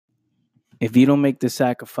If you don't make the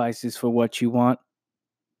sacrifices for what you want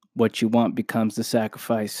becomes the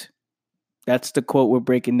sacrifice. That's the quote we're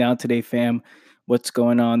breaking down today, fam. What's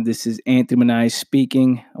going on? This is Anthony Manai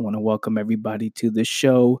speaking. I want to welcome everybody to the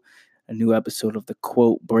show. A new episode of the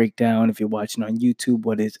quote breakdown. If you're watching on YouTube,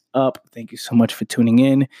 what is up? Thank you so much for tuning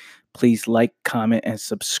in. Please like, comment, and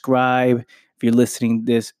subscribe. If you're listening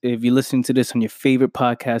to this on your favorite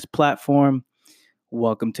podcast platform,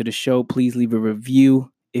 welcome to the show. Please leave a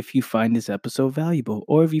review if you find this episode valuable,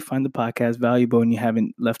 or if you find the podcast valuable and you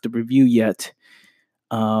haven't left a review yet.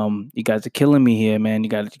 You guys are killing me here, man. You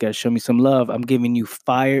got to show me some love. I'm giving you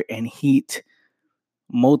fire and heat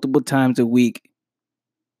multiple times a week.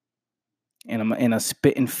 And I'm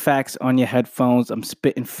spitting facts on your headphones. I'm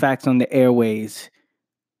spitting facts on the airways.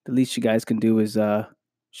 The least you guys can do is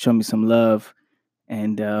show me some love.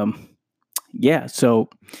 And so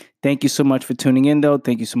thank you so much for tuning in, though.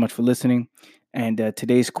 Thank you so much for listening. And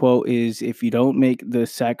today's quote is, if you don't make the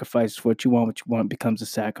sacrifice for what you want becomes a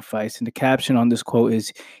sacrifice. And the caption on this quote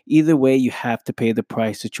is, either way, you have to pay the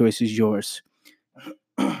price. The choice is yours.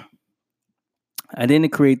 I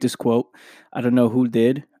didn't create this quote. I don't know who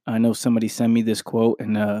did. I know somebody sent me this quote,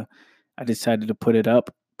 and I decided to put it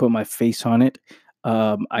up, put my face on it.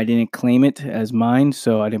 I didn't claim it as mine,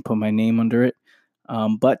 so I didn't put my name under it.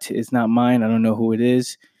 But it's not mine. I don't know who it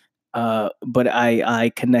is. But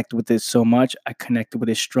I connect with it so much. I connected with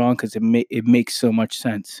it strong because it makes so much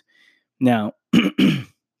sense. Now,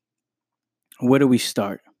 where do we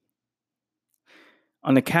start?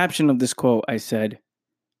 On the caption of this quote, I said,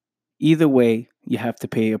 either way, you have to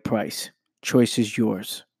pay a price. Choice is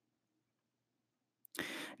yours.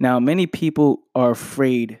 Now, many people are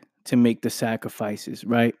afraid to make the sacrifices,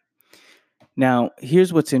 right? Now,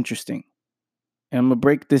 here's what's interesting. And I'm going to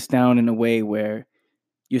break this down in a way where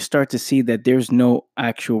you start to see that there's no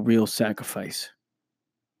actual real sacrifice.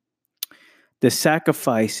 The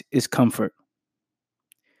sacrifice is comfort.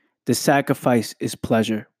 The sacrifice is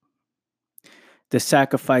pleasure. The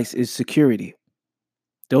sacrifice is security.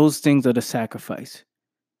 Those things are the sacrifice,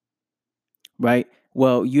 right?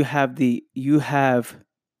 Well, you have a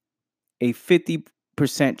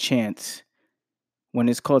 50% chance. When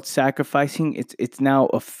it's called sacrificing, it's now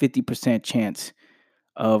a 50% chance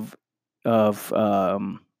of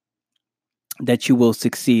that you will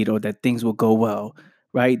succeed or that things will go well,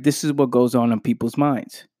 right? This is what goes on in people's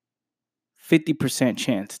minds. 50%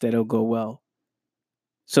 chance that it'll go well.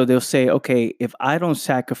 So they'll say, okay, if I don't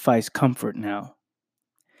sacrifice comfort now,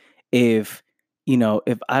 if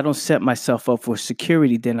I don't set myself up for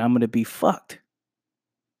security, then I'm going to be fucked.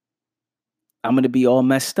 I'm going to be all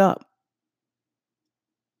messed up.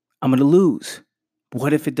 I'm going to lose.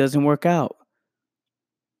 What if it doesn't work out?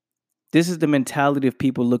 This is the mentality of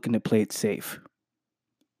people looking to play it safe.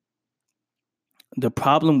 The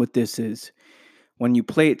problem with this is when you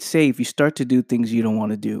play it safe, you start to do things you don't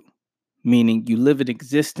want to do. Meaning you live an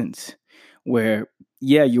existence where,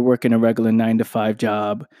 yeah, you're working a regular 9-to-5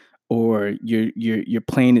 job, or you're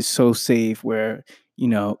playing it so safe where,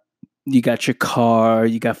 you got your car,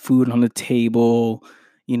 you got food on the table,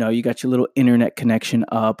 you got your little internet connection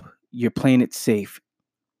up, you're playing it safe.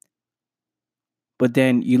 But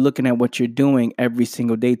then you're looking at what you're doing every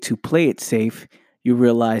single day to play it safe, you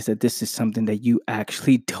realize that this is something that you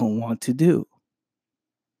actually don't want to do.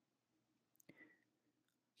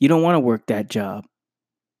 You don't want to work that job.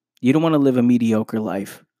 You don't want to live a mediocre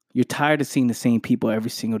life. You're tired of seeing the same people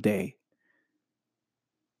every single day.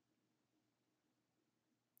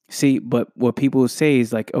 See, but what people say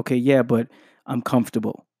is like, okay, yeah, but I'm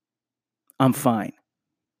comfortable. I'm fine.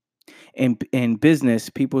 In business,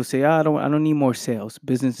 people say, I don't need more sales.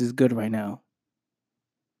 Business is good right now.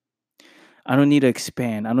 I don't need to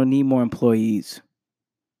expand. I don't need more employees.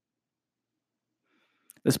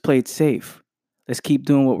 Let's play it safe. Let's keep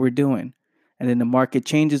doing what we're doing. And then the market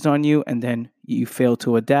changes on you, and then you fail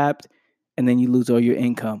to adapt, and then you lose all your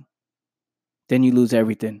income. Then you lose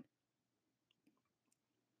everything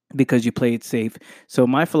because you play it safe. So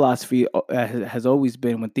my philosophy has always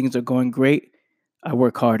been, when things are going great, I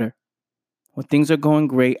work harder. When things are going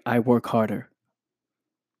great, I work harder.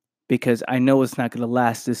 Because I know it's not going to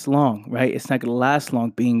last this long, right? It's not going to last long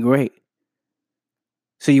being great.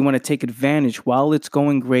 So you want to take advantage while it's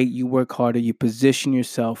going great. You work harder. You position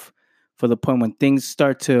yourself for the point when things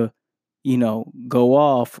start to, go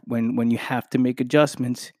off. When you have to make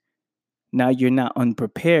adjustments, now you're not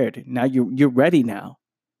unprepared. Now you're ready. Now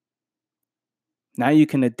you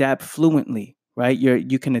can adapt fluently, right?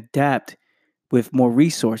 You can adapt with more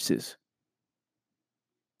resources.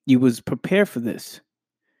 You was prepared for this.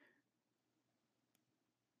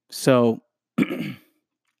 So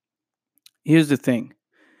here's the thing.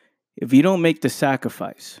 If you don't make the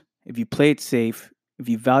sacrifice, if you play it safe, if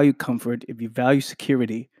you value comfort, if you value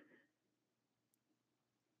security,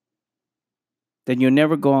 then you'll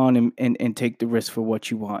never go on and take the risk for what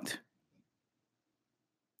you want.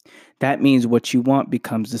 That means what you want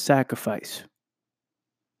becomes the sacrifice.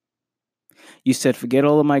 You said, forget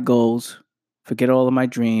all of my goals, forget all of my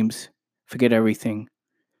dreams, forget everything.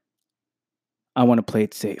 I want to play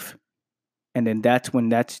it safe. And then that's when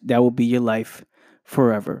that will be your life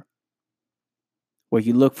forever. Where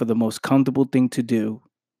you look for the most comfortable thing to do,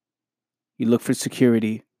 you look for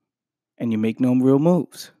security, and you make no real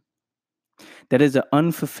moves. That is an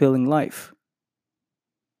unfulfilling life.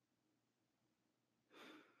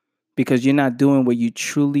 Because you're not doing what you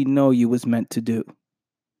truly know you was meant to do.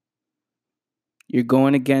 You're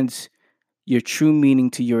going against your true meaning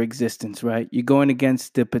to your existence, right? You're going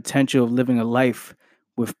against the potential of living a life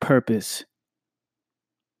with purpose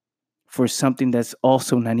for something that's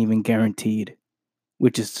also not even guaranteed,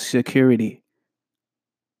 which is security,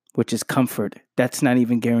 which is comfort. That's not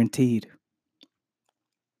even guaranteed.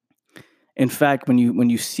 In fact, when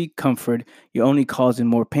you seek comfort, you're only causing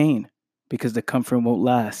more pain because the comfort won't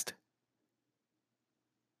last.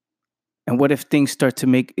 And what if things start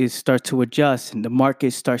to adjust and the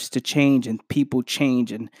market starts to change and people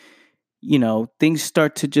change and things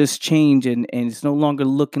start to just change and it's no longer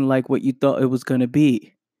looking like what you thought it was going to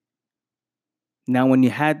be. Now, when you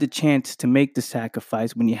had the chance to make the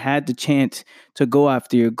sacrifice, when you had the chance to go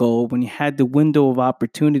after your goal, when you had the window of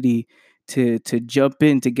opportunity to jump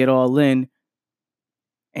in, to get all in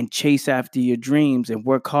and chase after your dreams and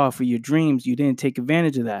work hard for your dreams, you didn't take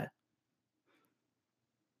advantage of that.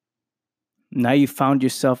 Now you found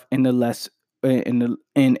yourself in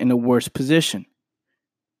a worse position.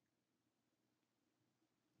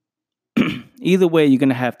 Either way, you're going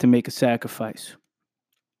to have to make a sacrifice.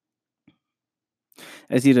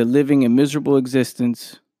 As either living a miserable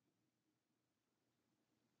existence,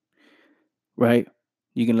 right?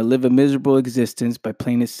 You're going to live a miserable existence by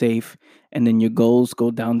playing it safe, and then your goals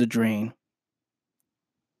go down the drain.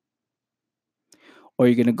 Or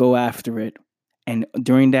you're going to go after it. And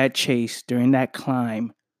during that chase, during that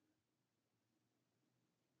climb,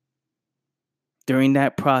 during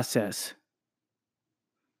that process,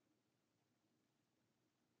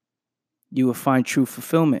 you will find true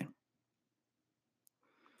fulfillment.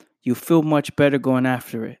 You feel much better going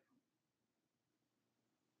after it.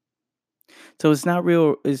 So it's not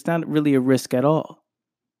really a risk at all.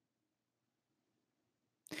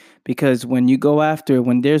 Because when you go after it,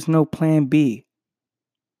 when there's no plan B,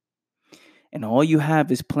 and all you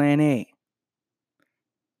have is plan A,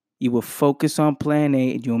 you will focus on plan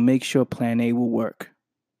A and you'll make sure plan A will work.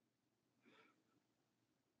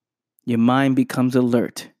 Your mind becomes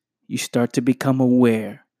alert. You start to become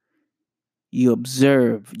aware. You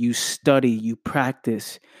observe, you study, you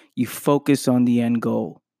practice, you focus on the end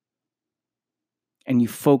goal. And you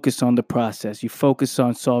focus on the process. You focus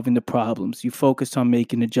on solving the problems. You focus on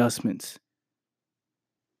making adjustments.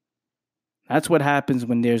 That's what happens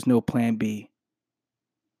when there's no plan B.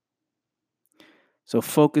 So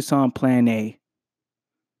focus on plan A.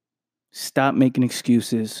 Stop making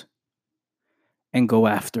excuses and go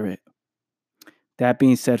after it. That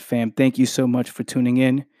being said, fam, thank you so much for tuning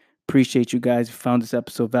in. Appreciate you guys. If you found this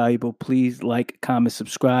episode valuable, please like, comment,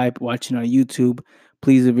 subscribe. Watching on YouTube,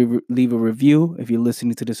 please leave a review if you're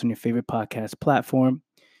listening to this on your favorite podcast platform.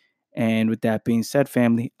 And with that being said,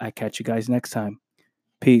 family, I catch you guys next time.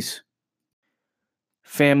 Peace.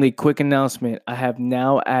 Family, quick announcement. I have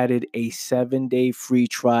now added a 7-day free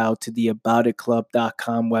trial to the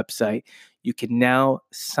aboutitclub.com website. You can now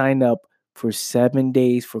sign up for 7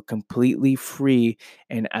 days for completely free.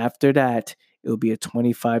 And after that, it'll be a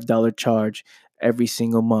 $25 charge every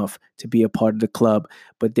single month to be a part of the club.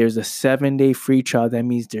 But there's a 7-day free trial. That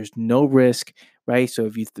means there's no risk, right? So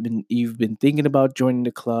if you've been thinking about joining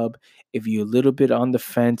the club, if you're a little bit on the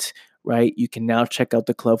fence, right, you can now check out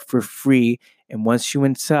the club for free. And once you're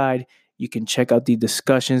inside, you can check out the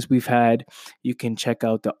discussions we've had. You can check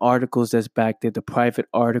out the articles that's back there, the private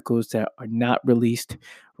articles that are not released,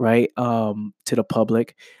 right, to the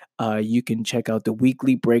public. You can check out the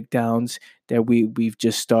weekly breakdowns that we've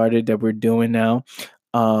just started, that we're doing now.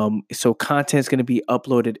 So content is going to be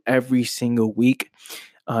uploaded every single week.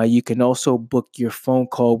 You can also book your phone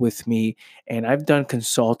call with me. And I've done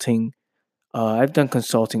consulting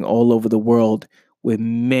all over the world with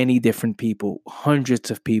many different people,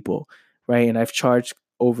 hundreds of people, right? And I've charged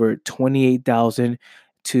over $28,000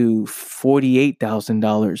 to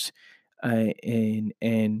 $48,000,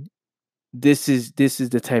 and this is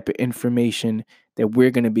the type of information that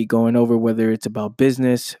we're going to be going over, whether it's about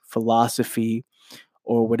business, philosophy,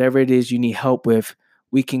 or whatever it is you need help with,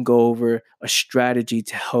 we can go over a strategy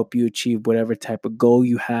to help you achieve whatever type of goal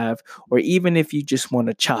you have. Or even if you just want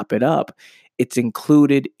to chop it up, it's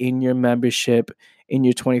included in your membership, in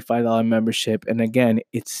your $25 membership. And again,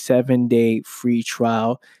 it's 7-day free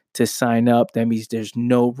trial to sign up. That means there's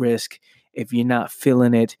no risk. If you're not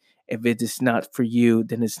feeling it, if it is not for you,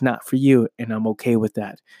 then it's not for you. And I'm okay with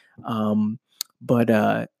that. But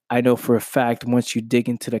I know for a fact, once you dig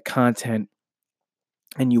into the content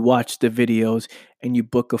and you watch the videos and you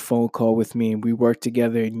book a phone call with me and we work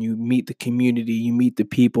together and you meet the community, you meet the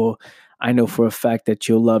people, I know for a fact that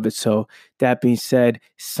you'll love it. So that being said,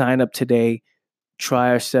 sign up today, try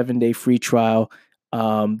our 7-day free trial,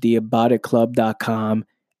 theaboutitclub.com.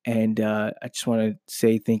 And I just want to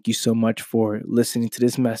say thank you so much for listening to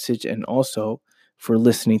this message and also for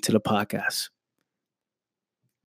listening to the podcast.